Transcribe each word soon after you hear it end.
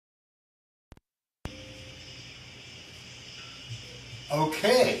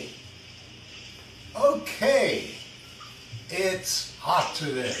Okay. Okay. It's hot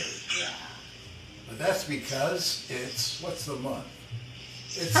today. Yeah. But that's because it's, what's the month?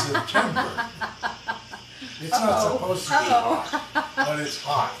 It's September. It's not supposed to be hot, but it's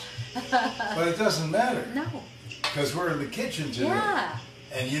hot. But it doesn't matter. No. Because we're in the kitchen today. Yeah.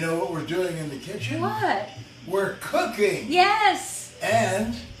 And you know what we're doing in the kitchen? What? We're cooking. Yes.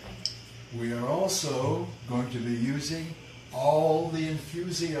 And we are also going to be using all the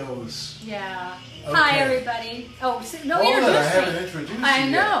infusios. Yeah. Okay. Hi, everybody. Oh, so, no, I introduce haven't me. introduced you I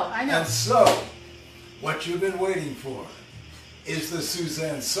know, yet. I know. And so, what you've been waiting for is the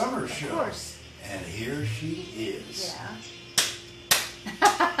Suzanne Summer Show. Of course. And here she is. Yeah.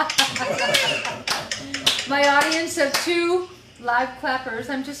 My audience of 2 live clappers.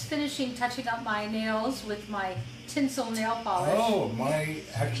 I'm just finishing touching up my nails with my tinsel nail polish. Oh, my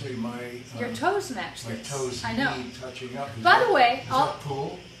Your toes match my this. toes I know. need touching up. By the way, is that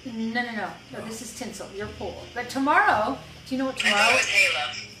pool? No, this is tinsel. Your pool. But tomorrow, do you know what tomorrow is?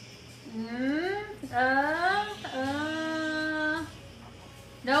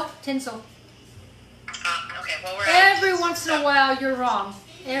 No, tinsel. Okay, well we're Every once in a while, you're wrong.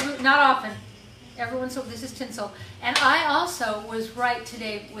 Not often. Every once in a while, this is tinsel. And I also was right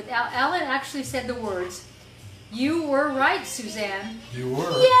today. Alan actually said the words. You were right, Suzanne. You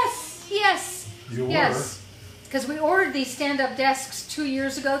were. Yes, yes. You were. Yes. Because we ordered these stand-up desks 2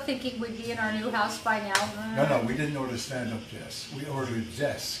 years ago, thinking we'd be in our new house by now. No, we didn't order stand-up desks. We ordered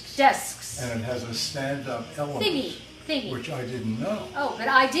desks. Desks. And it has a stand-up element. Thingy. Which I didn't know. Oh, but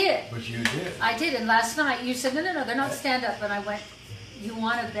I did. But you did. I did, and last night you said, no, they're not stand-up. And I went, you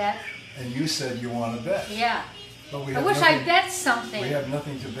want to bet? And you said you want to bet. Yeah. But we I have wish nothing, I bet something. We have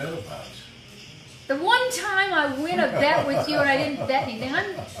nothing to bet about. The one time I win a bet with you and I didn't bet anything,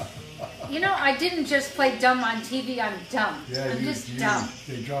 I didn't just play dumb on TV, I'm dumb. Yeah, I'm just dumb.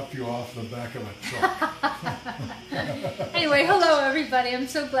 They dropped you off the back of a truck. Anyway, hello everybody, I'm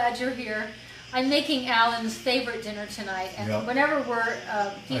so glad you're here. I'm making Alan's favorite dinner tonight, and Yep. whenever we're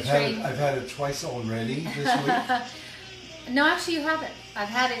featuring... I've had it twice already this week. No, actually you haven't. I've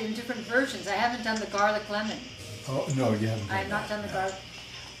had it in different versions. I haven't done the garlic lemon. Oh, no, you haven't. I have not done the garlic.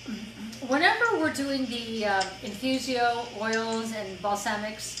 Whenever we're doing the infusio, oils, and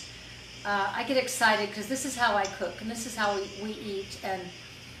balsamics, I get excited because this is how I cook and this is how we eat. And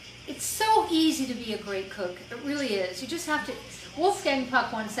it's so easy to be a great cook. It really is. You just have to... Wolfgang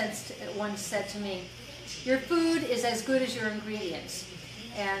Puck once said to me, your food is as good as your ingredients.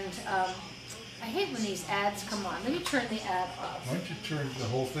 And I hate when these ads come on. Let me turn the ad off. Why don't you turn the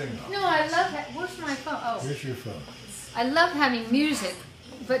whole thing off? No, I love that. Where's my phone? Oh. Where's your phone? I love having music,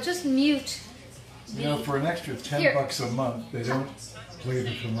 but just mute. You know, for an extra $10 a month, they don't play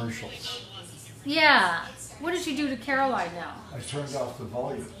the commercials. Yeah. What did you do to Caroline now? I turned off the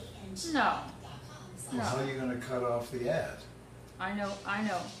volume. No. Well, how are you going to cut off the ad? I know.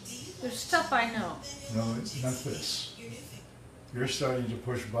 There's stuff I know. No, it's not this. You're starting to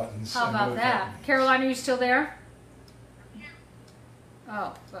push buttons. How about that? Caroline, are you still there?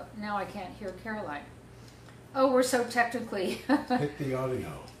 Oh, but now I can't hear Caroline. Oh, we're so technically... Hit the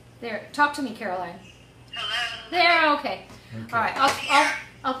audio. There. Talk to me, Caroline. Hello. There, okay. All right,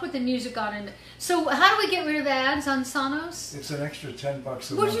 I'll put the music on. So how do we get rid of ads on Sonos? It's an extra $10 a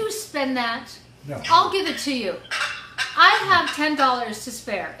month. Would you spend that? No. I'll give it to you. I have $10 to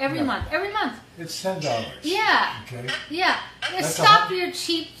spare every month. Every month. It's $10. Yeah. Okay. Yeah. That's Stop your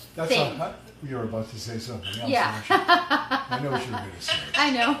cheap thing. You were about to say something else. Yeah. I know what you were going to say. I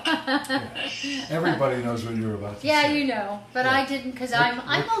know. Yeah. Everybody knows what you're about to say. Yeah, you know. But I didn't because I'm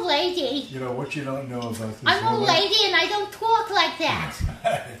a lady. You know, what you don't know about this I'm woman... a lady and I don't talk like that.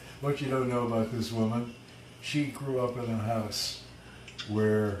 What you don't know about this woman, she grew up in a house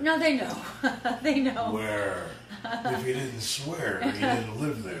where... No, they know. They know. Where if you didn't swear, you didn't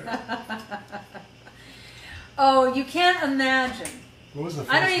live there. Oh, you can't imagine. What was the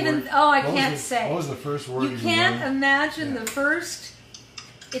first I don't even... word? I can't say. What was the first word you can't learned? imagine the first...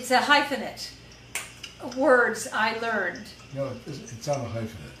 It's a hyphenate. Words I learned. No, it's not a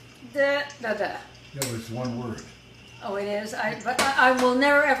hyphenate. Da. No, it's one word. Oh, it is. But I will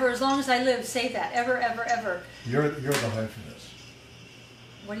never, ever, as long as I live, say that. Ever, ever, ever. You're the hyphenate.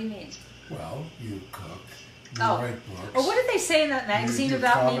 What do you mean? Well, you cook. You write books. Oh, what did they say in that magazine you do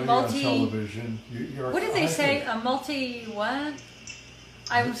about me? On television. What did they say? A multi what?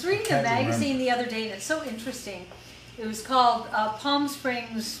 I was reading a magazine the other day, and it's so interesting. It was called Palm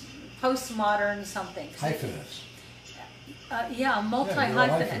Springs Postmodern something. Hyphenates. Yeah, a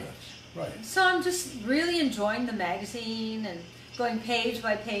multi-hyphenate. Right. So I'm just really enjoying the magazine, and going page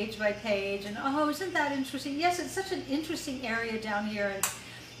by page by page, and oh, isn't that interesting? Yes, it's such an interesting area down here, and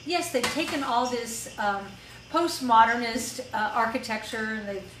yes, they've taken all this postmodernist architecture, and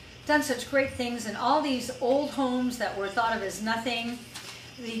they've done such great things, and all these old homes that were thought of as nothing,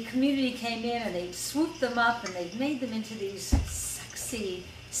 the community came in and they swooped them up and they've made them into these sexy,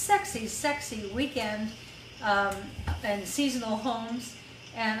 sexy, sexy weekend and seasonal homes.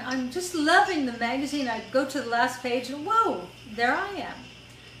 And I'm just loving the magazine. I go to the last page and whoa, there I am.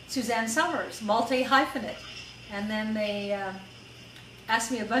 Suzanne Summers, multi-hyphenate. And then they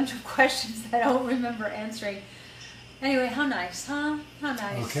asked me a bunch of questions that I don't remember answering. Anyway, how nice, huh? How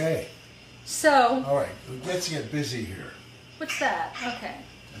nice. Okay. So. All right, let's get busy here. What's that? Okay.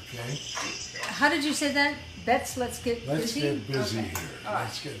 Okay. How did you say that? Let's get busy? Let's get busy okay. here. All right.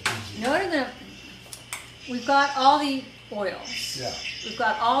 Let's get busy. You know what I'm gonna, we've got all the oils. Yeah. We've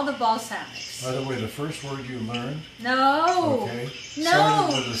got all the balsamics. By the way, the first word you learned. No. Okay. No.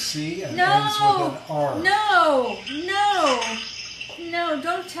 Started with a C and No. ends with an R. No. No. No.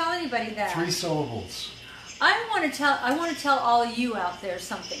 Don't tell anybody that. 3 syllables. I want to tell all of you out there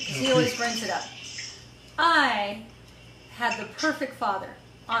something, because he always brings it up. I had the perfect father,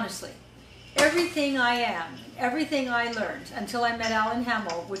 honestly. Everything I am, everything I learned until I met Alan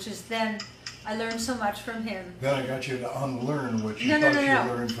Hamill, which is then I learned so much from him. Then I got you to unlearn what you No. thought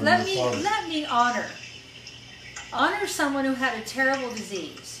you learned from your father. Let me honor someone who had a terrible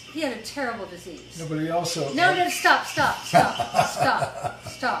disease. He had a terrible disease. No, but he also. No, stop.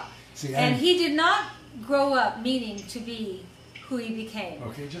 See, and he did not grow up meaning to be who he became.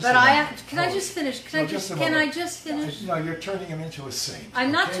 Okay, just but a I moment. can I just finish? Can I just finish? No, you're turning him into a saint.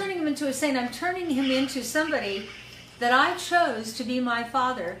 I'm not okay? turning him into a saint. I'm turning him into somebody that I chose to be my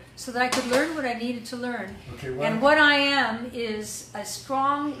father so that I could learn what I needed to learn. Okay, and what I am is a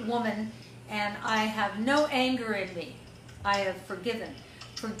strong woman, and I have no anger in me. I have forgiven.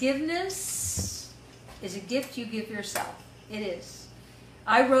 Forgiveness is a gift you give yourself. It is.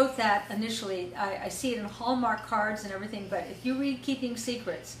 I wrote that initially. I see it in Hallmark cards and everything, but if you read Keeping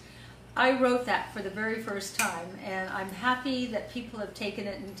Secrets, I wrote that for the very first time, and I'm happy that people have taken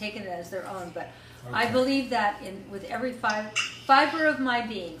it and taken it as their own, but okay. I believe that with every fiber of my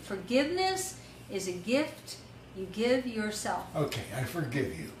being. Forgiveness is a gift you give yourself. Okay, I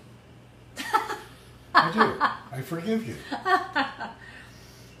forgive you. I do. I forgive you.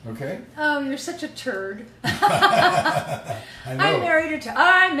 Okay? Oh, you're such a turd. I know. I'm married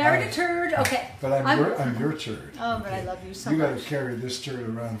a turd. Okay. But I'm your turd. Oh, okay? But I love you so much. You got much. to carry this turd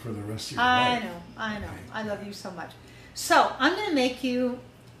around for the rest of your life. I know. Okay. I love you so much. So, I'm going to make you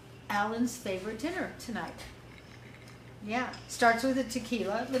Alan's favorite dinner tonight. Yeah. Starts with a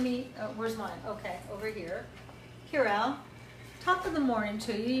tequila. Let me, where's mine? Okay, over here. Here, Al. Top of the morning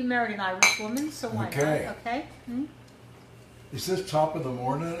to you. You married an Irish woman, so why not? Okay. Hmm? Is this top of the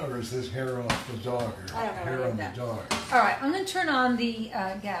morning, or is this hair off the dog, or I don't know hair on that. the dog? All right, I'm going to turn on the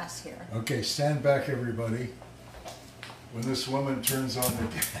gas here. Okay, stand back, everybody. When this woman turns on the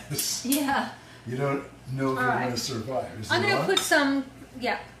gas, yeah, you don't know if you're going to survive. I'm going to put some,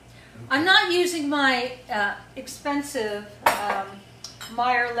 yeah. Okay. I'm not using my expensive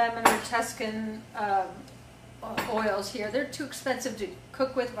Meyer Lemon or Tuscan oils here. They're too expensive to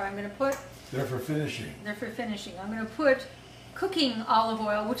cook with, but I'm going to put... They're for finishing. They're for finishing. I'm going to put cooking olive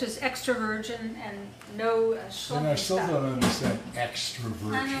oil, which is extra virgin and no schlumpy And I still stuff. don't understand extra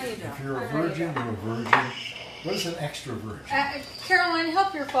virgin. I know you don't. If you're a virgin, you're a virgin. What is an extra virgin? Caroline,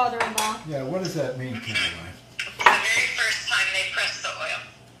 help your father-in-law. Yeah, what does that mean, Caroline? The very first time they press the oil.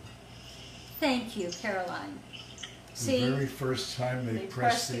 Thank you, Caroline. See? The very first time they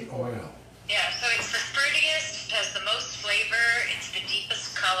press the oil. Yeah, so it's the fruitiest, it has the most flavor, it's the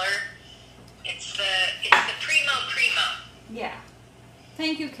deepest color. It's the primo. Yeah.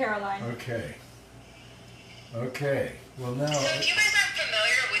 Thank you, Caroline. Okay. Okay. Well, now... So if you guys aren't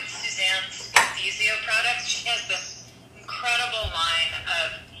familiar with Suzanne's Infusio products, she has this incredible line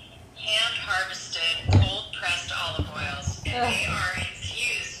of hand-harvested, cold-pressed olive oils, and they are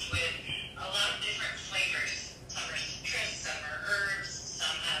infused with a lot of different flavors. Some are citrus, some are herbs,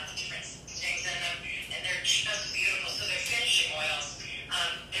 some have different things in them, and they're just beautiful. So they're finishing oils.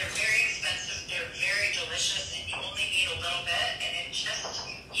 They're very expensive, they're very delicious, and you only need a little bit, and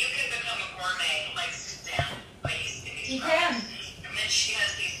you can become a gourmet like Suzanne by using these products. And then she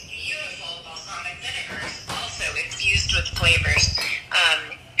has these beautiful balsamic vinegars, also infused with flavors.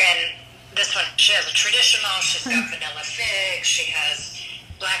 And this one, she has a traditional, she's got vanilla fig, she has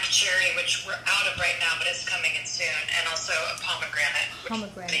black cherry, which we're out of right now, but it's coming in soon, and also a pomegranate, which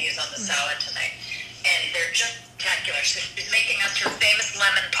we're going to use on the salad tonight. and they're just spectacular. So she's making us her famous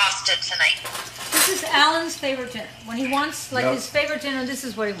lemon pasta tonight. This is Alan's favorite dinner. When he wants, like his favorite dinner, this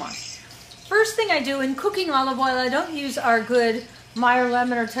is what he wants. First thing I do in cooking olive oil, I don't use our good Meyer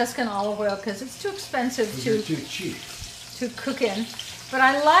lemon or Tuscan olive oil because it's too expensive Too cheap. to cook in. But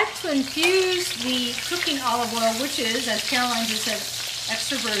I like to infuse the cooking olive oil, which is, as Caroline just said,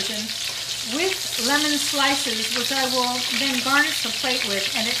 extra virgin, with lemon slices, which I will then garnish the plate with.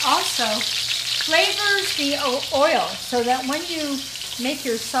 And it also flavors the oil so that when you make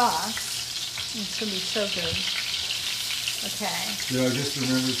your sauce, it's going to be so good. Okay. Yeah, I just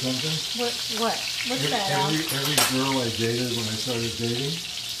remembered something. What? What's that, Al? Every girl I dated when I started dating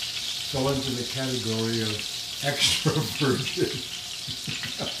fell into the category of extra virgin.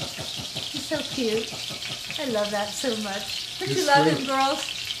 He's so cute. I love that so much. Don't you It's love true. him, girls?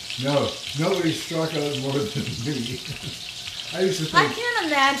 No, nobody struck out more than me. I used to I think can't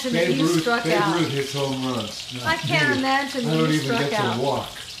imagine that you struck Babe out. Ruth hits home runs. No, I can't imagine I that don't you even struck get out. to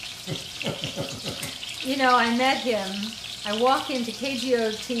walk. You know, I met him. I walk into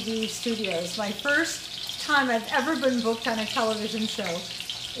KGO TV studios. My first time I've ever been booked on a television show.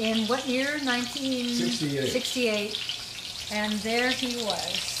 In what year? 1968. And there he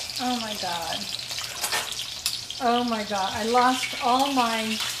was. Oh my God. Oh my God. I lost all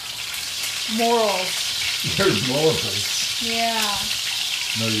my morals. Your morals. Yeah.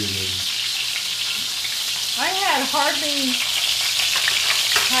 No, you didn't. I had hardly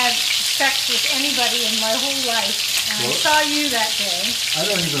had sex with anybody in my whole life. And I saw you that day. I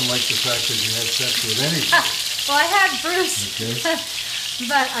don't even like the fact that you had sex with anybody. Well, I had Bruce. Okay.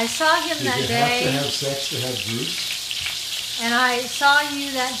 But I saw him Did that you day. have to have sex to have Bruce? And I saw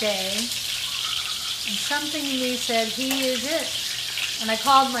you that day. And something in me said, he is it. And I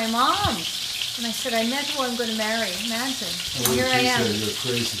called my mom. And I said, I met who I'm going to marry. Imagine. Oh, Here I am. Said, you're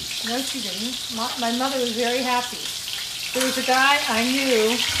crazy. No, she didn't. My mother was very happy. There was a guy I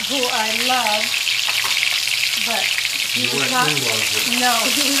knew who I loved, but he You was weren't not. in love with him. No,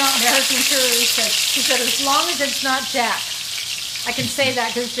 he was not American tourist. She said, as long as it's not Jack. I can say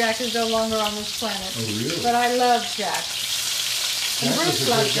that because Jack is no longer on this planet. Oh, really? But I love Jack. And Jack Bruce was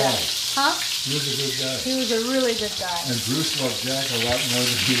a loved good Jack. guy. Huh? He was a good guy. He was a really good guy. And Bruce loved Jack a lot more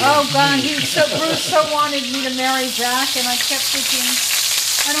than he Oh loved God, me. Bruce so wanted me to marry Jack, and I kept thinking,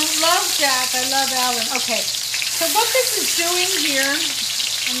 I don't love Jack, I love Alan. Okay, so what this is doing here,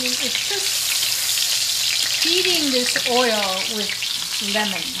 I mean, it's just feeding this oil with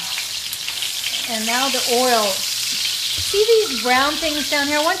lemon. And now the oil, see these brown things down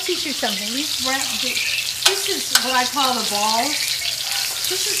here? I want to teach you something. These brown, this is what I call the balls.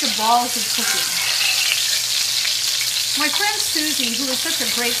 This is the balls of cooking. My friend Susie, who is such a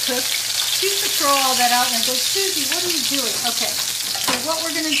great cook, she used to throw all that out and I go, Susie, what are you doing? Okay, so what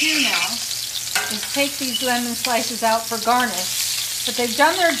we're going to do now is take these lemon slices out for garnish, but they've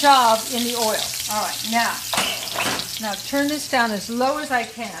done their job in the oil. All right, now turn this down as low as I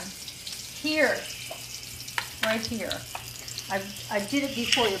can. Here, right here. I did it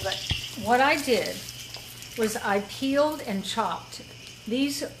before you, but what I did was I peeled and chopped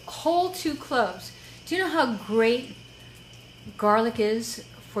these whole 2 cloves. Do you know how great garlic is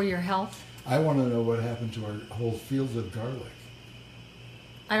for your health? I want to know what happened to our whole field of garlic.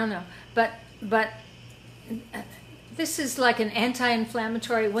 I don't know, but this is like an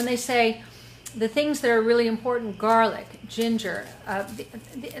anti-inflammatory. When they say the things that are really important: garlic, ginger,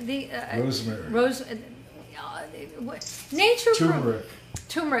 Rosemary. Nature. Turmeric.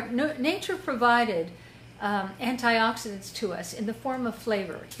 Turmeric. No, nature provided antioxidants to us in the form of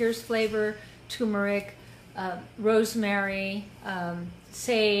flavor. Here's flavor: turmeric, rosemary,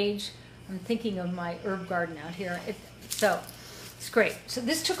 sage. I'm thinking of my herb garden out here. So it's great. So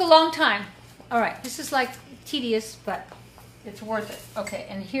this took a long time. All right, this is like tedious, but it's worth it. Okay,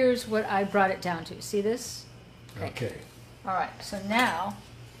 and here's what I brought it down to. See this? Okay. All right, so now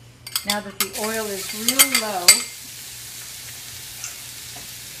that the oil is real low,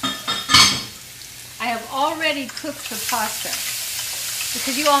 I have already cooked the pasta,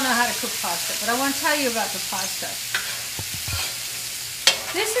 because you all know how to cook pasta, but I want to tell you about the pasta.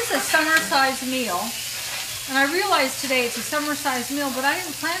 This is a summer-sized meal, and I realize today it's a summer-sized meal, but I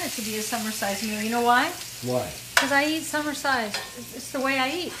didn't plan it to be a summer-sized meal. You know why? Why? Because I eat summer-sized. It's the way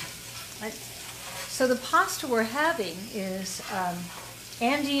I eat. So the pasta we're having is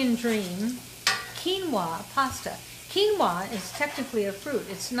Andean Dream quinoa pasta. Quinoa is technically a fruit.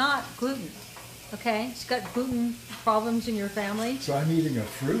 It's not gluten. Okay? It's got gluten problems in your family. So I'm eating a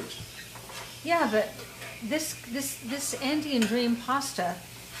fruit? Yeah, but this Andean Dream pasta,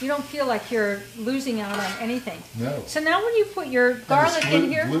 you don't feel like you're losing out on anything. No. So now when you put your garlic in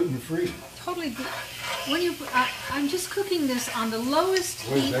here, gluten-free. totally. When you, I'm just cooking this on the lowest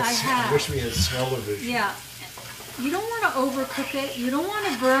heat I have. I wish we had smell-o-vision. Yeah. You don't want to overcook it. You don't want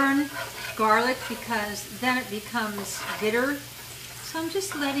to burn garlic because then it becomes bitter. So I'm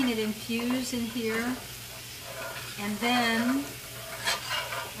just letting it infuse in here. And then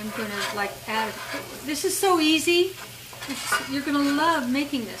I'm going to like add, this is so easy. You're going to love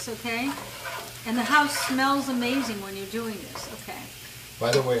making this, okay? And the house smells amazing when you're doing this, okay?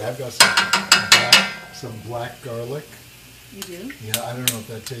 By the way, I've got some black garlic. You do? Yeah, I don't know if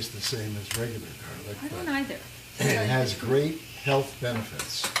that tastes the same as regular garlic. I don't either. It has great health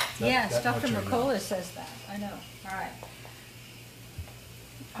benefits. Yes, Dr. Mercola says that. I know. All right.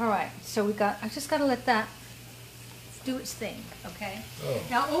 All right. So I just got to let that do its thing, okay? Oh.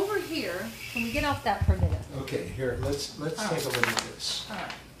 Now over here, can we get off that for a minute? Okay, here, let's take a look at this. All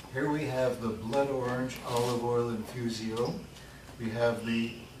right. Here we have the blood orange olive oil infusio. We have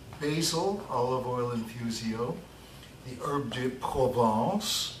the basil olive oil infusio. The herbe de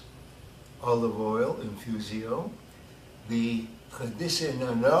Provence olive oil infusio, the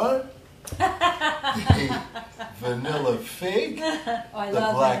traditionnel, the vanilla fig, the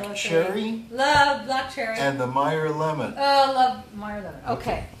black cherry, love black cherry, and the Meyer lemon. Oh, I love Meyer lemon.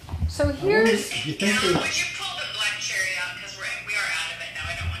 Okay, so here's. Would you pull the black cherry out because we are out of it now.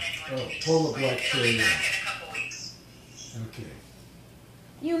 I don't want anyone to be pull the disappointed. black cherry It'll be out. back in a couple weeks. Okay.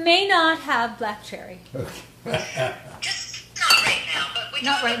 You may not have black cherry. Okay. Just not right now, but we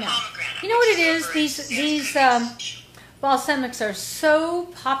Not do right have now. pomegranate. You know what it which is? over These in balsamics are so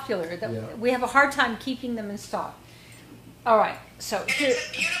popular that Yeah. we have a hard time keeping them in stock. All right, so And here, it's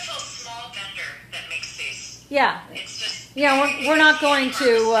a beautiful small vendor that makes these. yeah, It's just we're not going to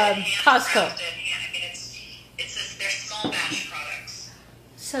Costco. I mean, they're small batch products.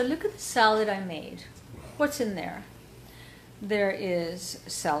 So look at the salad I made. What's in there? There is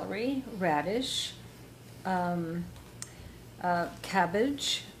celery, radish,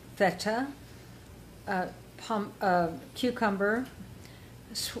 cabbage, feta, cucumber,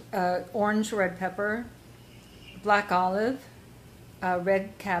 orange red pepper, black olive,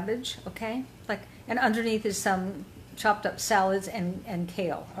 red cabbage, okay? And underneath is some chopped up salads and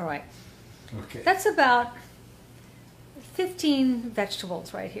kale, all right. Okay. That's about 15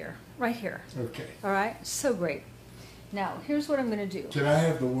 vegetables right here, Okay. all right? So great. Now, here's what I'm going to do. Can I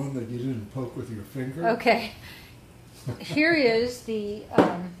have the one that you didn't poke with your finger? Okay. Here is the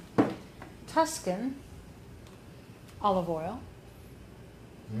Tuscan olive oil.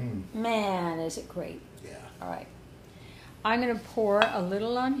 Man, is it great. Yeah. All right. I'm going to pour a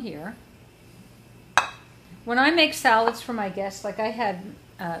little on here. When I make salads for my guests, like I had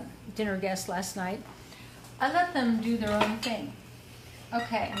dinner guests last night, I let them do their own thing.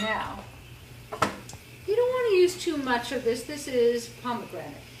 Okay, now, you don't want to use too much of this. This is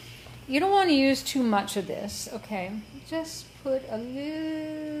pomegranate. You don't want to use too much of this, okay? Just put a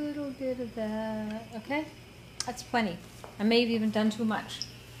little bit of that, okay? That's plenty. I may have even done too much.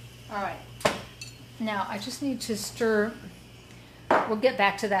 All right. Now, I just need to stir. We'll get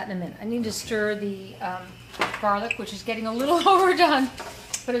back to that in a minute. I need to stir the garlic, which is getting a little overdone,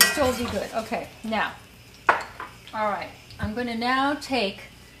 but it'll still be good. Okay, now. All right. I'm going to now take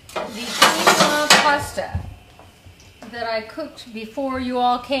the quinoa pasta that I cooked before you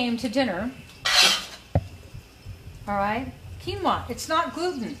all came to dinner. All right, quinoa. It's not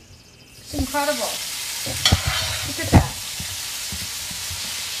gluten. It's incredible. Look at that.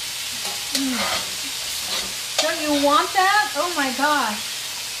 Don't you want that? Oh my gosh.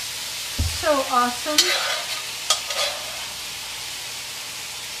 So awesome.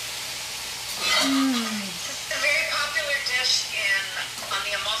 It's a very popular dish on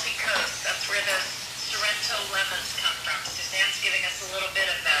the Amalfi Coast. That's where the Sorrento lemons come from. Suzanne's giving us a little bit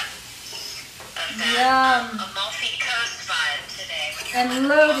of that Amalfi Coast vibe today. And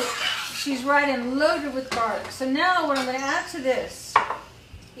loaded. She's right, and loaded with garlic. So now what I'm going to add to this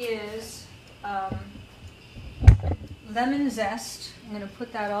is lemon zest. I'm going to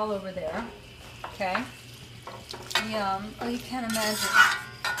put that all over there. Okay. Yum. Oh, you can't imagine.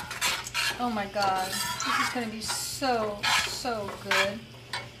 Oh my God. This is going to be so, so good.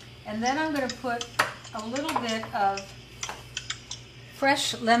 And then I'm going to put a little bit of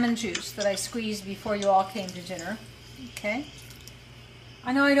fresh lemon juice that I squeezed before you all came to dinner. Okay.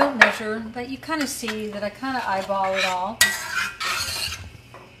 I know I don't measure, but you kind of see that I kind of eyeball it all.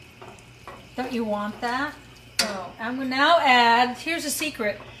 Don't you want that? Oh, I'm going to now add, here's a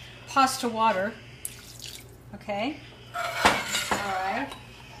secret, pasta water. Okay. All right.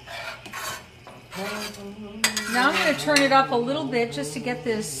 Now I'm going to turn it up a little bit just to get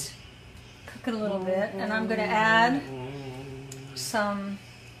this cooking a little bit, and I'm going to add some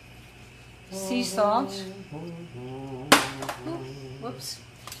sea salt. Whoops.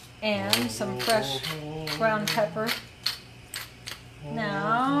 And some fresh ground pepper.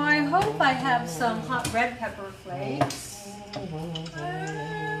 Now, I hope I have some hot red pepper flakes.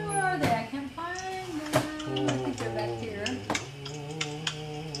 Where are they? I can't find them. I think they're back here.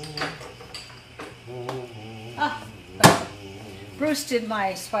 Ah, Bruce did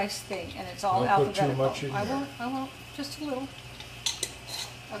my spice thing, and it's all alphabetical. Don't put too much in there. I won't. Just a little.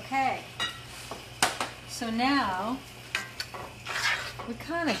 Okay. So now, we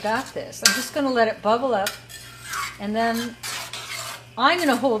kind of got this. I'm just going to let it bubble up, and then I'm going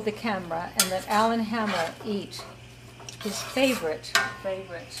to hold the camera and let Alan Hamel eat his favorite.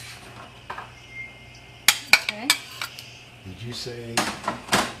 Okay. Did you say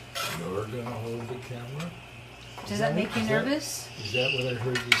you're going to hold the camera? Does that make you nervous? Is that what I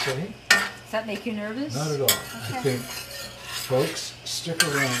heard you say? Does that make you nervous? Not at all. Okay. I think, folks, stick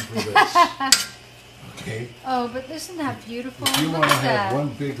around for this. Okay? Oh, but isn't that beautiful? If you Look want to at have that. one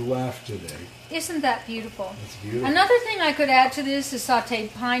big laugh today, Isn't that beautiful? it's beautiful. Another thing I could add to this is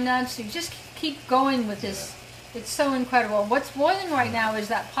sauteed pine nuts. You just keep going with this. It's so incredible. What's boiling right now is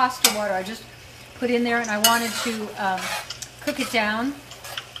that pasta water I just put in there, and I wanted to cook it down.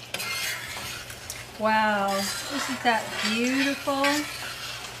 Wow, isn't that beautiful?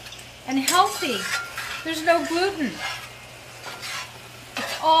 And healthy. There's no gluten.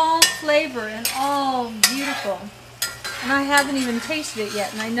 It's all flavor and all beautiful. And I haven't even tasted it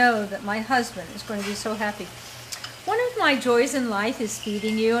yet, and I know that my husband is going to be so happy. One of my joys in life is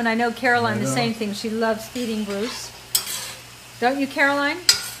feeding you, and I know Caroline the same thing. She loves feeding Bruce. Don't you, Caroline?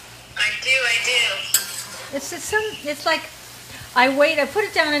 I do. It's like I wait, I put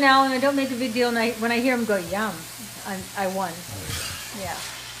it down in Alan, I don't make a big deal, and when I hear him go, yum, I won. Yeah.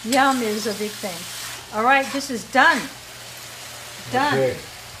 Yum is a big thing. All right, this is done. Done. Okay.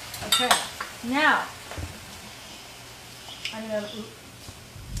 Okay. Now, I'm going to...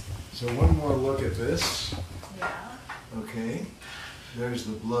 So one more look at this. Yeah. Okay. There's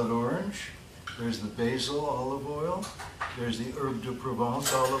the blood orange. There's the basil olive oil. There's the herbe de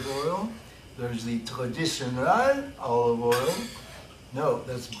Provence olive oil. There's the traditional olive oil. No,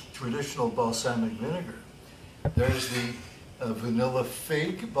 that's traditional balsamic vinegar. There's the vanilla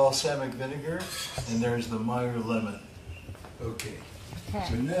fake balsamic vinegar. And there's the Meyer lemon. Okay. Okay.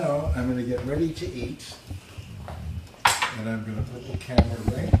 So now I'm going to get ready to eat. And I'm going to put the camera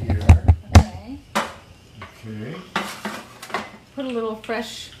right here. Okay. Okay. Put a little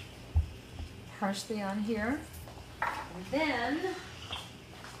fresh parsley on here. And then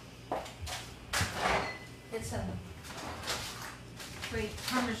get some great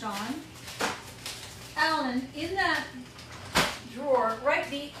Parmesan. Alan, in that drawer,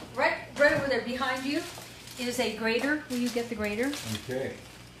 right over there behind you, is a grater. Will you get the grater? Okay.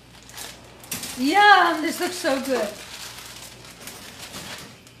 Yum! This looks so good.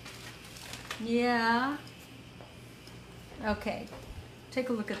 Yeah. Okay. Take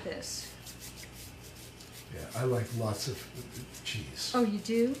a look at this. Yeah, I like lots of cheese. Oh, you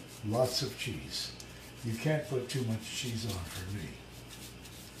do? Lots of cheese. You can't put too much cheese on for me.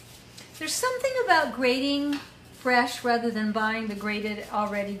 There's something about grating fresh rather than buying the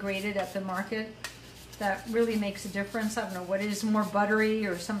already grated at the market that really makes a difference. I don't know what it is, more buttery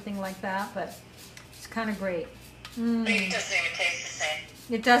or something like that, but it's kind of great. But it doesn't even taste the same.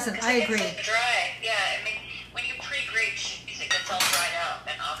 It doesn't. I agree. It's so dry. Yeah, I mean, when you pre-grate cheese, it gets all dried out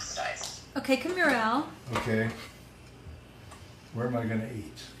and oxidized. Okay, come here, Al. Okay. Where am I going to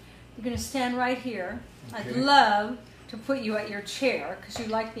eat? You're going to stand right here. Okay. I'd love to put you at your chair because you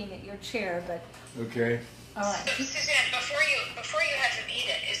like being at your chair, but Okay. all right. So, Suzanne, before you have him eat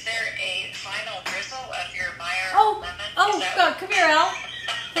it, is there a final drizzle of your Meyer lemon? Oh, God, come here, Al.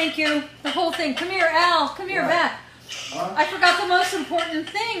 Thank you. The whole thing. Come here, Al. Come here, back. Huh? I forgot the most important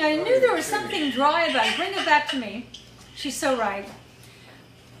thing. I knew there was something dry about it. Bring it back to me. She's so right.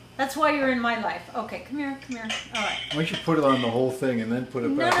 That's why you're in my life. Okay, come here, come here. All right. Why don't you put it on the whole thing and then put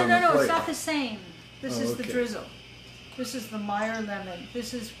it back on the No, plate? it's not the same. This is the okay. drizzle. This is the Meyer lemon.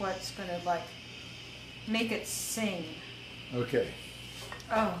 This is what's going to, like, make it sing. Okay.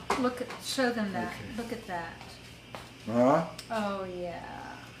 Oh, look at, show them that. Okay. Look at that. Huh? Oh, yeah.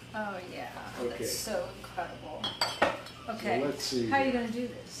 Oh, yeah. Okay. That's so incredible. Okay. So let's see. How are you going to do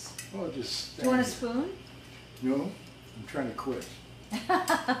this? Oh, just. Do you want a spoon? No, I'm trying to quit. I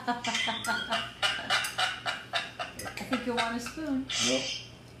think you'll want a spoon. No.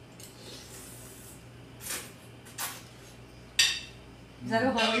 Is that a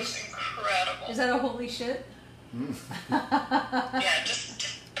That holy? looks incredible. Is that a holy shit? Yeah,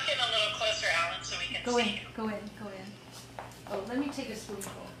 just look in a little closer, Alan, so we can Go in. see. Go in. Go in. Oh, let me take a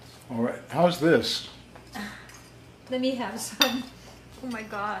spoonful. All right. How's this? Let me have some. Oh my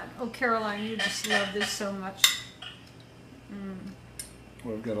God. Oh, Caroline, you just love this so much.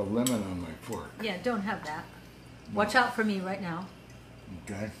 Well, I've got a lemon on my fork. Yeah, don't have that. Watch out for me right now.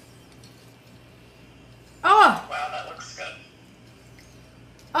 Okay. Oh! Wow, that looks good.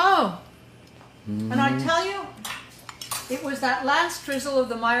 Oh! And I tell you, it was that last drizzle of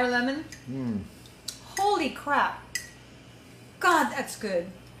the Meyer lemon. Holy crap. God, that's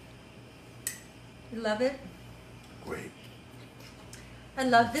good. You love it? Great. I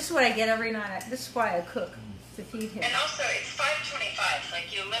love, this is what I get every night. This is why I cook, to feed him. And also, it's $5.25.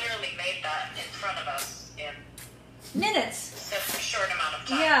 Like, you literally made that in front of us in Minutes. such a short amount of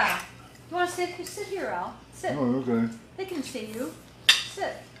time. Yeah. You want to sit? Sit here, Al. Sit. Oh, okay. They can see you.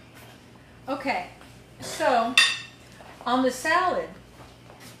 Sit. Okay. So, on the salad,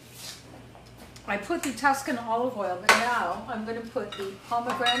 I put the Tuscan olive oil, but now I'm going to put the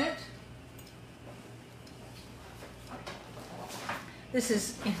pomegranate. This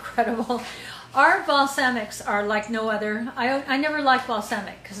is incredible. Our balsamics are like no other. I never liked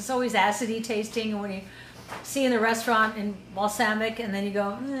balsamic because it's always acidy tasting, and when you see in the restaurant in balsamic and then you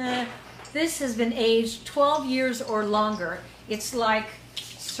go, eh. This has been aged 12 years or longer. It's like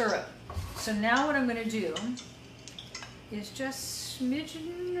syrup. So now what I'm going to do is just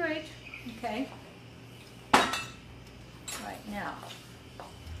smidgen, right? Okay. Right now.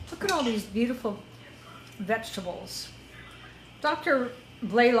 Look at all these beautiful vegetables. Dr.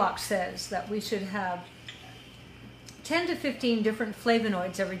 Blaylock says that we should have 10 to 15 different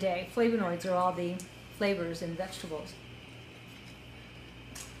flavonoids every day. Flavonoids are all the flavors in vegetables.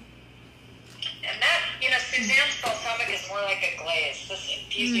 And that, Suzanne's balsamic is more like a glaze. This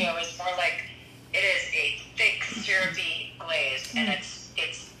infusio is more like, it is a thick, syrupy glaze, and it's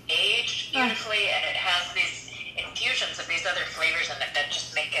aged beautifully, and it has these infusions of these other flavors in it that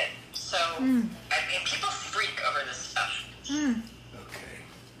just make it so, I mean, people freak over this stuff. Okay.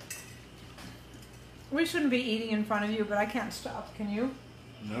 We shouldn't be eating in front of you, but I can't stop. Can you?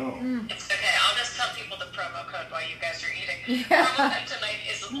 No. It's okay. I'll just tell people the promo code while you guys are eating. The promo code tonight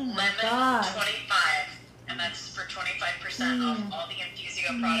is lemon25, and that's for 25% off all the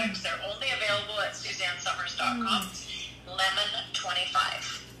Infusio products. They're only available at SuzanneSummers.com.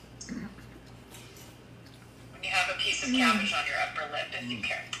 Lemon25. When you have a piece of cabbage on your upper lip, if you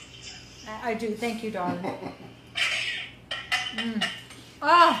care. I do. Thank you, darling.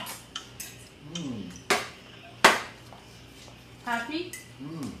 Ah. Happy?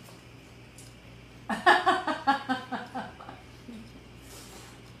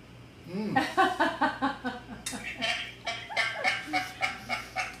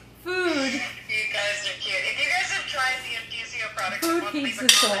 Food. You guys are cute. If you guys have tried the Infusio products, Food you want to leave feeds a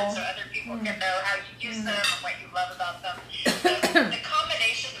the comment soul. so other people can know how you use them and what you love about them. The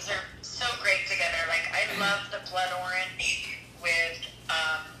combinations are so great together. Like, I love the blood orange with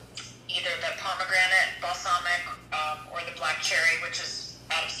either the pomegranate balsamic or the black cherry, which is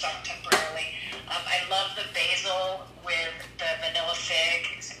out of stock temporarily. I love the basil with the vanilla fig.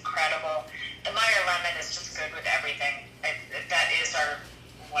 It's incredible. The Meyer lemon is just good with everything. That is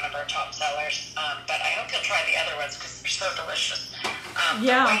one of our top sellers. But I hope you'll try the other ones because they're so delicious. The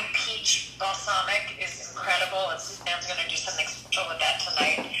white peach balsamic is incredible. Suzanne's going to do something special with that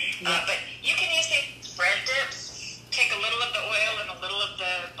tonight. But you can use these bread dips. Take a little of the oil and a little of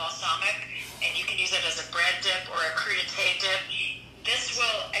the balsamic, and you can use it as a bread dip or a crudité dip. This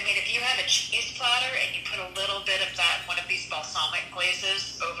will, I mean, if you have a cheese platter and you put a little bit of that, one of these balsamic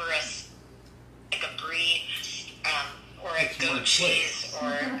glazes over like a brie or a goat cheese or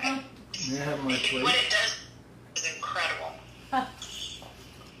May I have my plate? what it does is incredible.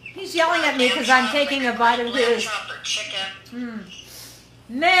 He's yelling at me because I'm taking a bite of his. Lamb chop or chicken.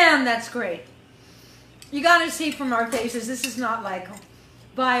 Man, that's great. You got to see from our faces, this is not like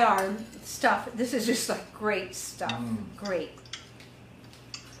buy our stuff. This is just like great stuff. Great.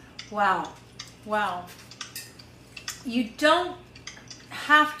 Wow. Wow. You don't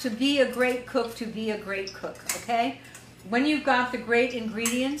have to be a great cook to be a great cook, okay? When you've got the great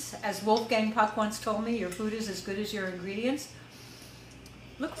ingredients, as Wolfgang Puck once told me, your food is as good as your ingredients.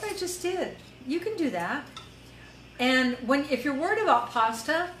 Look what I just did. You can do that. And if you're worried about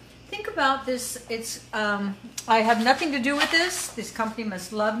pasta, think about this. It's I have nothing to do with this. This company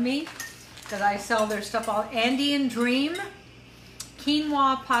must love me that I sell their stuff all. Andean Dream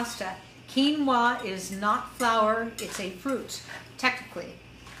quinoa pasta. Quinoa is not flour, it's a fruit, technically.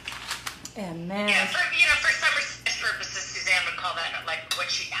 And man, yeah, for summer purposes, Suzanne would call that like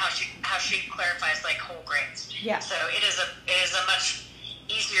how she clarifies like whole grains. Yeah. So it is a much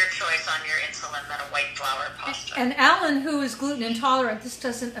easier choice on your insulin than a white flour pasta. And Alan, who is gluten intolerant, this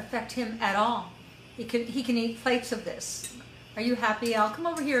doesn't affect him at all. He can eat plates of this. Are you happy, Al? Come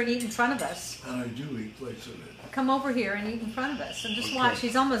over here and eat in front of us. And I do eat plates of it. Come over here and eat in front of us. And just watch.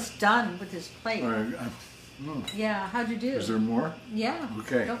 He's almost done with his plate. All right. Yeah, how'd you do? Is there more? Yeah.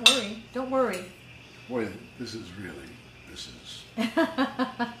 Okay. Don't worry. Don't worry. Boy, this is.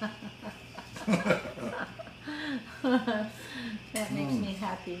 That makes me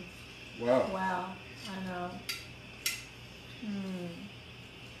happy. Wow. Wow. I know.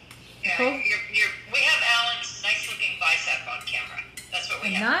 Yeah, Cool. we have Alan's nice-looking bicep on camera. That's what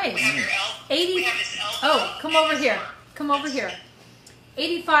we have. Nice. We have your 80. We have his elbow. Oh, come and over his here. arm. Come over here.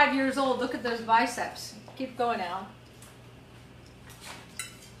 85 years old. Look at those biceps. Keep going, Al.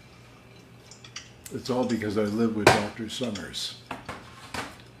 It's all because I live with Dr. Summers.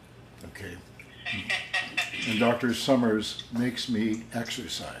 Okay. And Dr. Summers makes me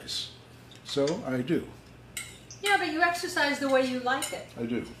exercise. So I do. Yeah, but you exercise the way you like it. I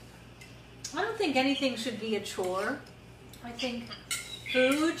do. I don't think anything should be a chore. I think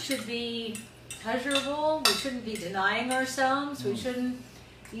food should be pleasurable. We shouldn't be denying ourselves. We shouldn't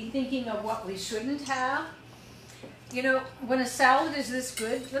be thinking of what we shouldn't have. You know, when a salad is this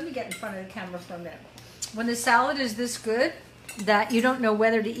good, let me get in front of the camera for a minute. When the salad is this good that you don't know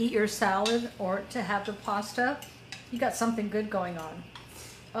whether to eat your salad or to have the pasta, you got something good going on.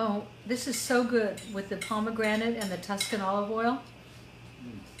 Oh, this is so good with the pomegranate and the Tuscan olive oil.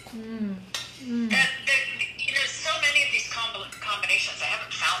 You know, so many of these combinations, I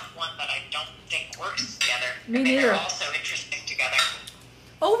haven't found one that I don't think works together. Me I mean, neither. They're all so interesting together.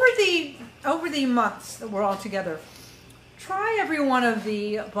 Over the months that we're all together, try every one of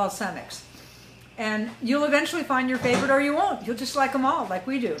the balsamics. And you'll eventually find your favorite, or you won't. You'll just like them all, like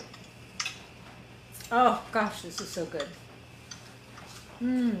we do. Oh, gosh, this is so good.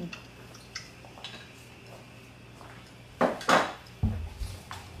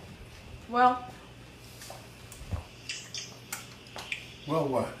 Well,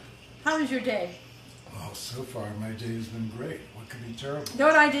 What? how was your day? Well, so far my day has been great. What could be terrible? You know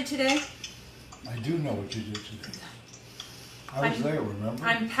what I did today? I do know what you did today. I was there, remember?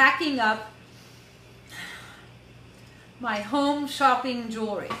 I'm packing up my home shopping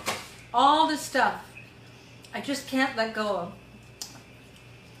jewelry. All the stuff I just can't let go of.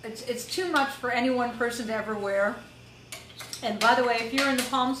 It's too much for any one person to ever wear. And by the way, if you're in the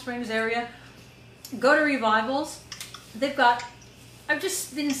Palm Springs area, go to Revivals. I've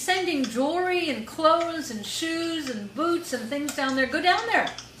just been sending jewelry and clothes and shoes and boots and things down there. Go down there.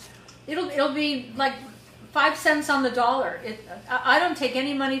 It'll be like 5 cents on the dollar. I don't take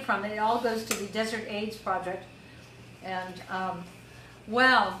any money from it. It all goes to the Desert AIDS Project. And,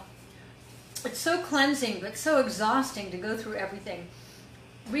 well, it's so cleansing, but so exhausting to go through everything.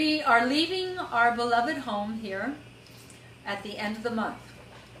 We are leaving our beloved home here at the end of the month.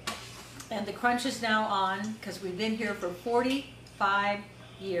 And the crunch is now on because we've been here for 45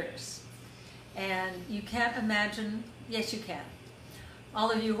 years. And you can't imagine, yes you can. All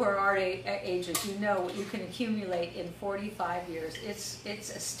of you who are our ages, you know what you can accumulate in 45 years.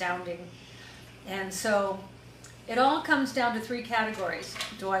 It's astounding. And so it all comes down to 3 categories.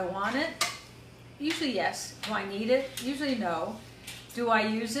 Do I want it? Usually yes. Do I need it? Usually no. Do I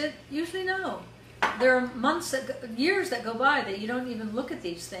use it? Usually no. There are years that go by that you don't even look at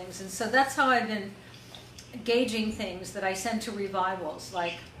these things. And so that's how I've been gauging things that I send to Revivals.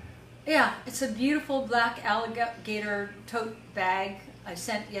 Like, yeah, it's a beautiful black alligator tote bag I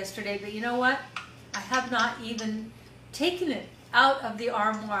sent yesterday, but you know what? I have not even taken it out of the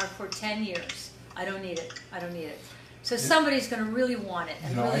armoire for 10 years. I don't need it. I don't need it. So somebody's going to really want it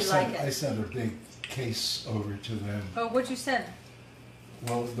and really like it. I sent a big case over to them. Oh, what'd you send?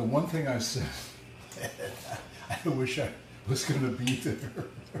 Well, the one thing I said, I wish I was going to be there.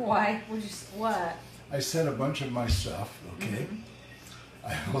 Why? What? I sent a bunch of my stuff, okay?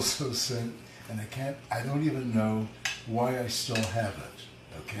 I also sent, and I don't even know why I still have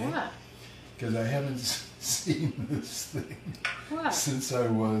it, okay? What? Because I haven't seen this thing What? since I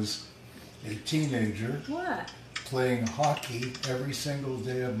was a teenager. What? Playing hockey every single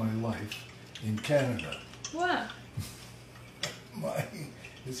day of my life in Canada. What?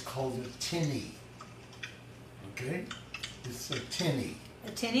 It's called a tinny. Okay? It's a tinny. A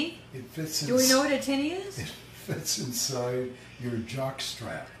tinny? It fits. Do we know what a tinny is? It fits inside your jock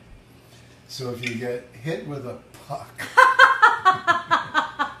strap. So if you get hit with a puck.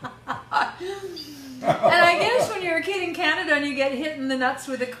 And I guess when you're a kid in Canada and you get hit in the nuts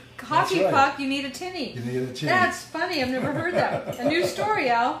with a hockey puck, you need a tinny. You need a tinny. That's funny. I've never heard that. A new story,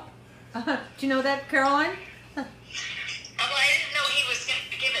 Al. Do you know that, Caroline? Well, I didn't know he was going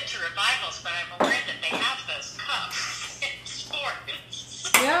to give it to Revival.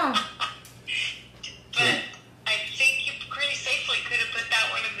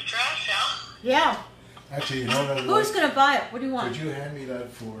 gonna buy it. What do you want? Could you hand me that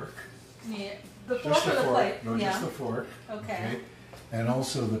fork? Yeah. The fork Just or the the fork. plate? No, Yeah. just the fork. Okay. And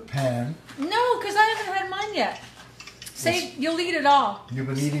also the pan. No, because I haven't had mine yet. Say you'll eat it all. You've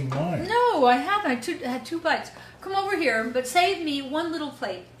been eating mine. No, I haven't. I had 2 bites. Come over here, but save me 1 little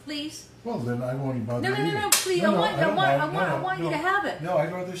plate, please. Well, then I won't bother No, eating. please. No, I want you to have it. No,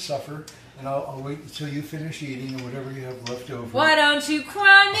 I'd rather suffer, and I'll wait until you finish eating or whatever you have left over. Why don't you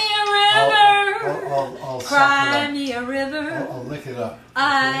cry me a river? I'll cry suck it up. me a river. I'll lick it up.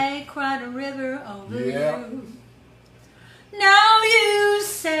 I cried a river over Yeah. you. Now you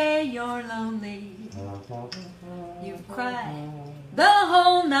say you're lonely. You've cried the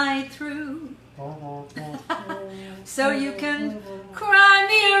whole night through. So you can cry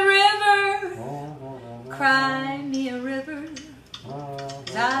me a river. Cry me a river.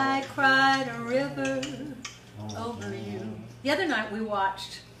 'Cause I cried a river over you. The other night we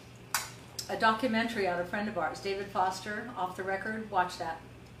watched a documentary on a friend of ours, David Foster, Off the Record. Watch that.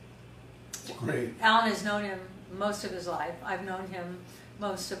 It's great. Alan has known him most of his life. I've known him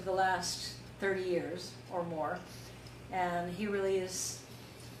most of the last 30 years or more. And he really is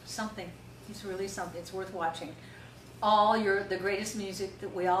something. He's really something. It's worth watching. The greatest music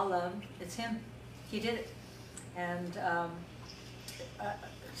that we all love, it's him. He did it. And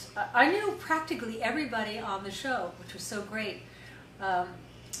I knew practically everybody on the show, which was so great.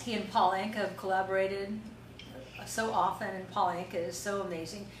 He and Paul Anka have collaborated so often, and Paul Anka is so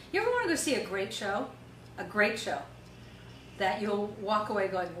amazing. You ever want to go see a great show? A great show that you'll walk away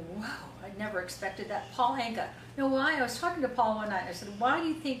going, wow, I never expected that. Paul Anka. You know why? I was talking to Paul one night. I said, why do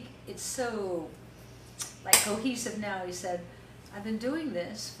you think it's so like cohesive now? He said, I've been doing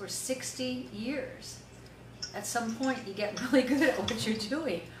this for 60 years. At some point, you get really good at what you're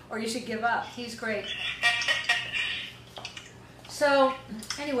doing, or you should give up. He's great. So,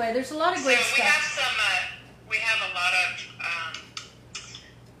 anyway, there's a lot of great stuff. We have some. We have a lot of.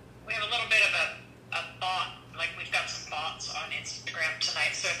 We have a little bit of a thought. Like we've got some thoughts on Instagram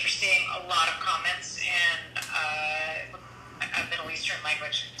tonight. So if you're seeing a lot of comments in a Middle Eastern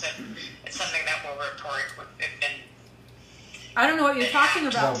language, it's something that we'll report. We've been. I don't know what you're talking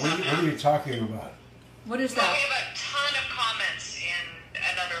about. What are you talking about? What is Well, that? we have a ton of comments in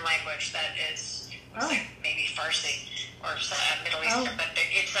another language that is like maybe Farsi or some, Middle Eastern, but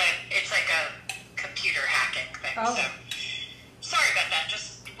it's like a computer hacking thing. So sorry about that.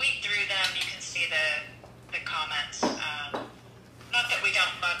 Just weed through them. You can see the comments. Not that we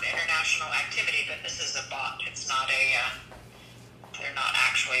don't love international activity, but this is a bot. It's not they're not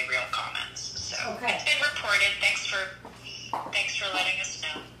actually real comments. So it's been reported. Thanks for letting us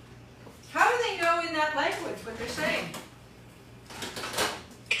know. How do they know in that language what they're saying?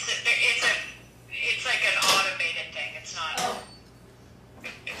 It's like an automated thing. It's not.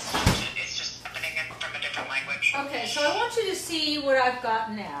 It's just happening from a different language. Okay, so I want you to see what I've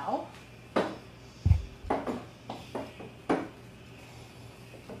got now.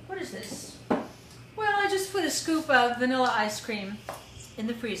 What is this? Well, I just put a scoop of vanilla ice cream in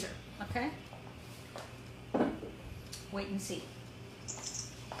the freezer. Okay. Wait and see.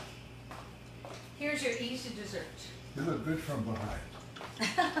 Here's your easy dessert. You look good from behind.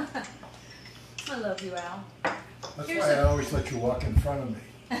 I love you, Al. That's why I always let you walk in front of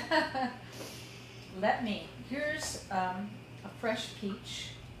me. Here's a fresh peach,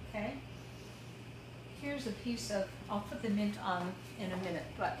 okay? Here's a piece of, I'll put the mint on in a minute,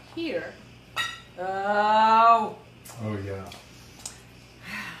 but here, Oh yeah.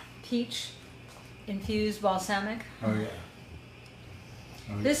 Peach infused balsamic. Oh yeah.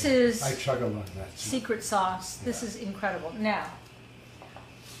 This is I chug along that too. secret sauce. Yeah. This is incredible. Now,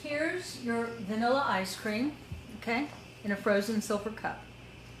 here's your vanilla ice cream, okay, in a frozen silver cup.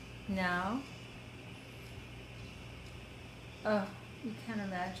 Now, oh, you can't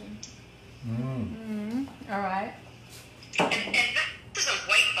imagine. All right. And this is a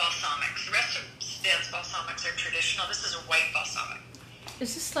white balsamic. The rest of Suzanne's balsamics are traditional. This is a white balsamic.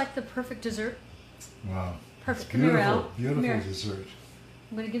 Is this like the perfect dessert? Wow. Perfect. It's Come here, Al. beautiful Come here. dessert.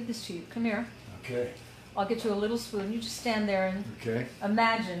 I'm going to give this to you. Come here. Okay. I'll get you a little spoon. You just stand there and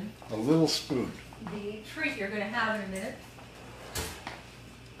imagine a little spoon. the treat you're going to have in a minute.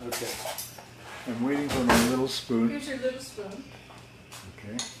 Okay. I'm waiting for my little spoon. Here's your little spoon.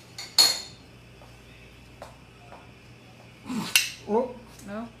 Okay. Oh.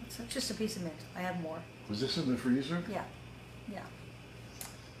 No, it's just a piece of mint. I have more. Was this in the freezer? Yeah. Yeah.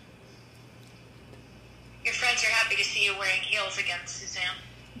 Your friends are happy to see you wearing heels again, Suzanne.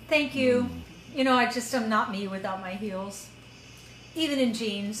 Thank you. You know, I'm not me without my heels. Even in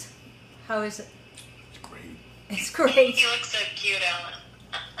jeans. How is it? It's great. It's great. You look so cute,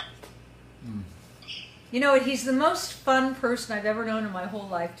 Ellen. You know what? He's the most fun person I've ever known in my whole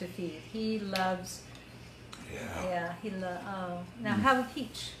life to feed. He loves. Yeah. He loves. Oh, now have a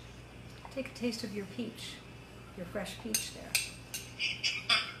peach. Take a taste of your peach, your fresh peach there.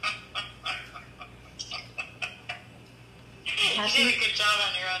 You did a good job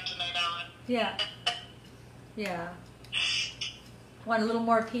on your own tonight, Alan. Yeah. Yeah. Want a little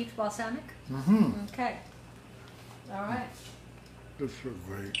more peach balsamic? Mm-hmm. Okay. All right. That's so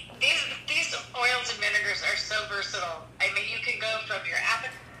great. These oils and vinegars are so versatile. I mean, you can go from your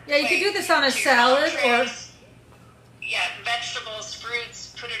appetite. Yeah, you could do this on a salad or. Yeah, vegetables,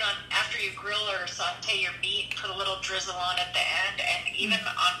 fruits. Put it on after you grill or saute your meat. Put a little drizzle on at the end, and even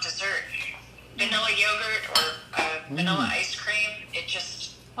on dessert. Vanilla yogurt or vanilla ice cream. It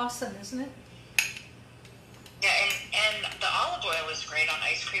just Awesome, isn't it? yeah, and the olive oil is great on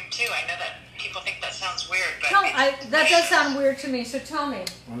ice cream too. I know that people think that sounds weird, but That does sound weird to me. So tell me.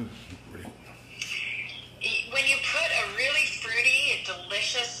 Oh, this is great. When you put a really fruity,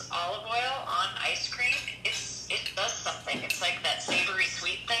 delicious olive oil on ice cream, it does something. It's like that savory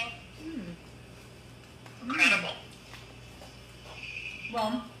sweet thing. Incredible.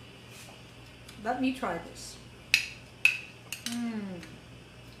 Well, let me try this.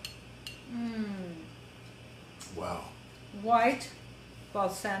 Wow. White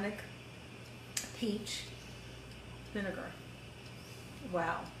balsamic peach vinegar.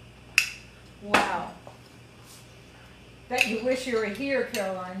 Wow. Wow. Bet you wish you were here,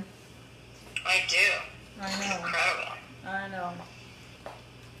 Caroline. I do. I It's know. incredible. I know.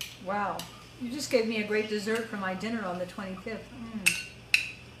 Wow. You just gave me a great dessert for my dinner on the 25th.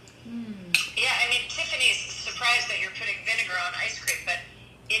 Yeah, I mean, Tiffany's surprised that you're putting vinegar on ice cream, but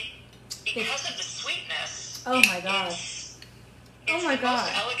because of the sweetness. Oh my God. It's Oh my the God.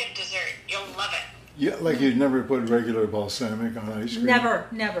 most elegant dessert. You'll love it. Yeah, like you'd never put regular balsamic on ice cream. Never.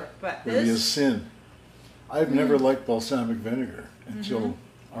 But It would be a this, sin. I've never liked balsamic vinegar until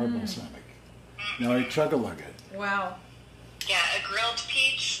our balsamic. Now I chug-a-lug it. wow. Yeah, a grilled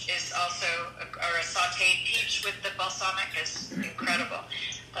peach is also, or a sauteed peach with the balsamic is incredible.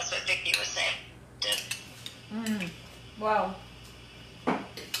 That's what Vicki was saying. Wow.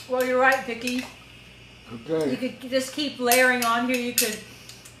 Well, you're right, Vicki. Okay. You could just keep layering on here. You could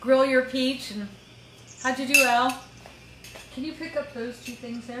grill your peach. And how'd you do, Al? Can you pick up those two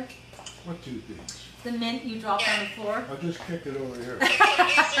things there? What two things? The mint you dropped on the floor. I'll just kick it over here.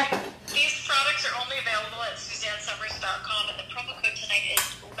 These products are only available at SuzanneSummers.com, and the promo code tonight is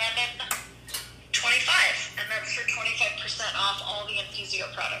LEMON25, and that's for 25% off all the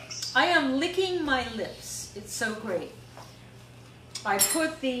Infusio products. I am licking my lips. It's so great. I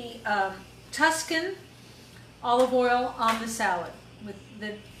put the Tuscan olive oil on the salad with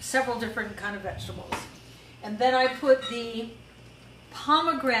the several different kind of vegetables. And then I put the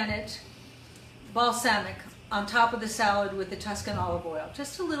pomegranate balsamic on top of the salad with the Tuscan olive oil.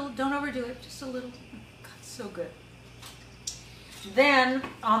 Just a little, don't overdo it, just a little. God, so good. Then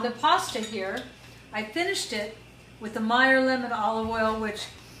on the pasta here, I finished it with the Meyer lemon olive oil, which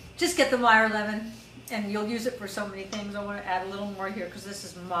just get the Meyer lemon and you'll use it for so many things. I want to add a little more here because this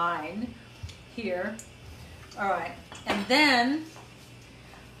is mine here. All right, and then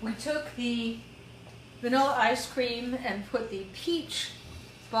we took the vanilla ice cream and put the peach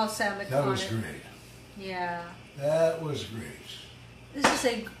balsamic on it. That was great. Yeah. That was great. This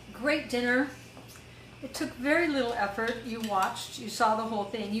is a great dinner. It took very little effort. You watched, you saw the whole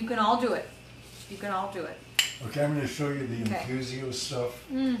thing. You can all do it. You can all do it. Okay, I'm going to show you the Okay. Infusio stuff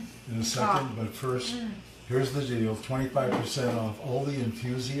in a second, but first, here's the deal. 25% off all the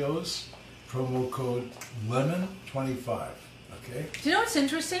Infusios. Promo code LEMON25. Okay? Do you know what's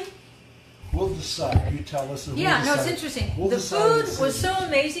interesting? We'll decide. You tell us. And Yeah, we'll no, it's decide. interesting. We'll The decide food was so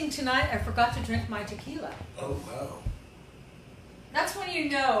amazing tonight, I forgot to drink my tequila. Oh, wow. That's when you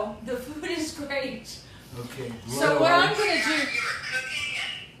know the food is great. Okay. So what I'm going to You do, were cooking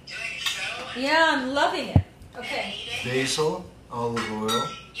and doing a show and yeah, I'm loving it. Okay. eating. Basil, olive oil,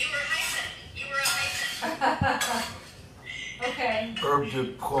 You were hyping. You were a hyping. Okay. herbe de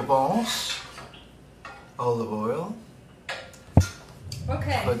Provence, olive oil,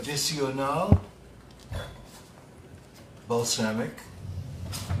 Okay. traditionnel, balsamic,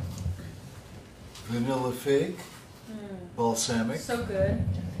 vanilla fig, balsamic, So good.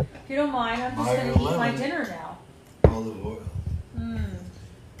 If you don't mind, I'm just Meyer going to eat my lemon. dinner now. olive oil.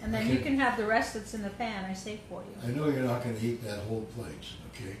 And then you can have the rest that's in the pan I saved for you. I know you're not going to eat that whole plate,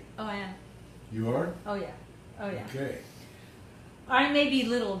 okay? Oh, I am. You are? Oh, yeah. Oh, yeah. Okay. I may be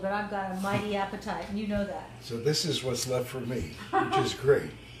little, but I've got a mighty appetite, and you know that. So this is what's left for me, which is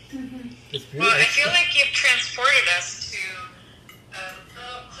great. It's Well, I beautiful. feel like you've transported us to a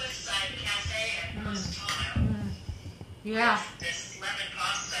little cliffside cafe at Post Yeah. with this lemon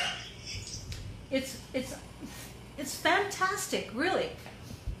pasta. It's fantastic, really.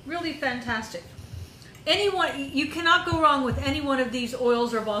 Really fantastic. You cannot go wrong with any one of these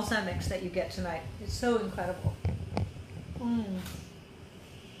oils or balsamics that you get tonight. It's so incredible. Mm.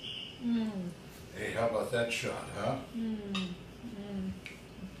 Mm. Hey, how about that shot, huh? Mm. Mm.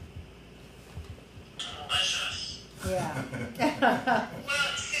 Delicious. Yeah.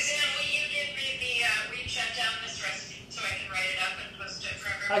 Well, Suzanne, will you give me will you jot down this recipe so I can write it up and post it for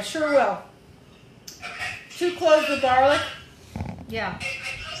everyone? I sure will. Okay. 2 cloves of garlic. Yeah. I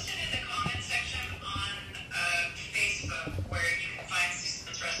posted in the comment section on Facebook where you can find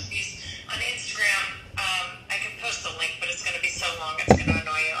Suzanne's recipes. On Instagram, I can post the link, but it's going to be so long it's going to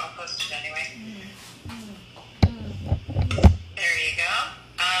annoy you. I'll post it anyway. There you go.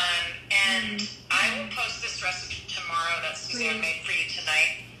 And I will post this recipe tomorrow that Suzanne made for you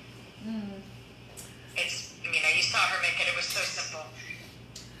tonight. You saw her make it. It was so simple.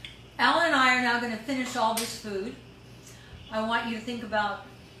 Alan and I are now going to finish all this food. I want you to think about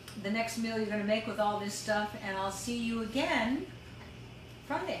the next meal you're going to make with all this stuff, and I'll see you again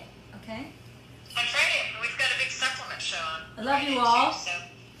Friday, okay? On Friday, we've got a big supplement show on. I love you Friday all. too, so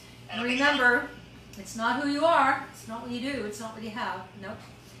And remember, it's not who you are, it's not what you do, it's not what you have. Nope.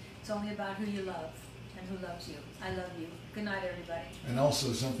 It's only about who you love and who loves you. I love you. Good night, everybody. And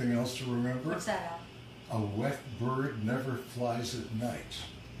also something else to remember. What's that, Al? A wet bird never flies at night.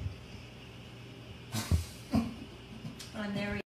 And there we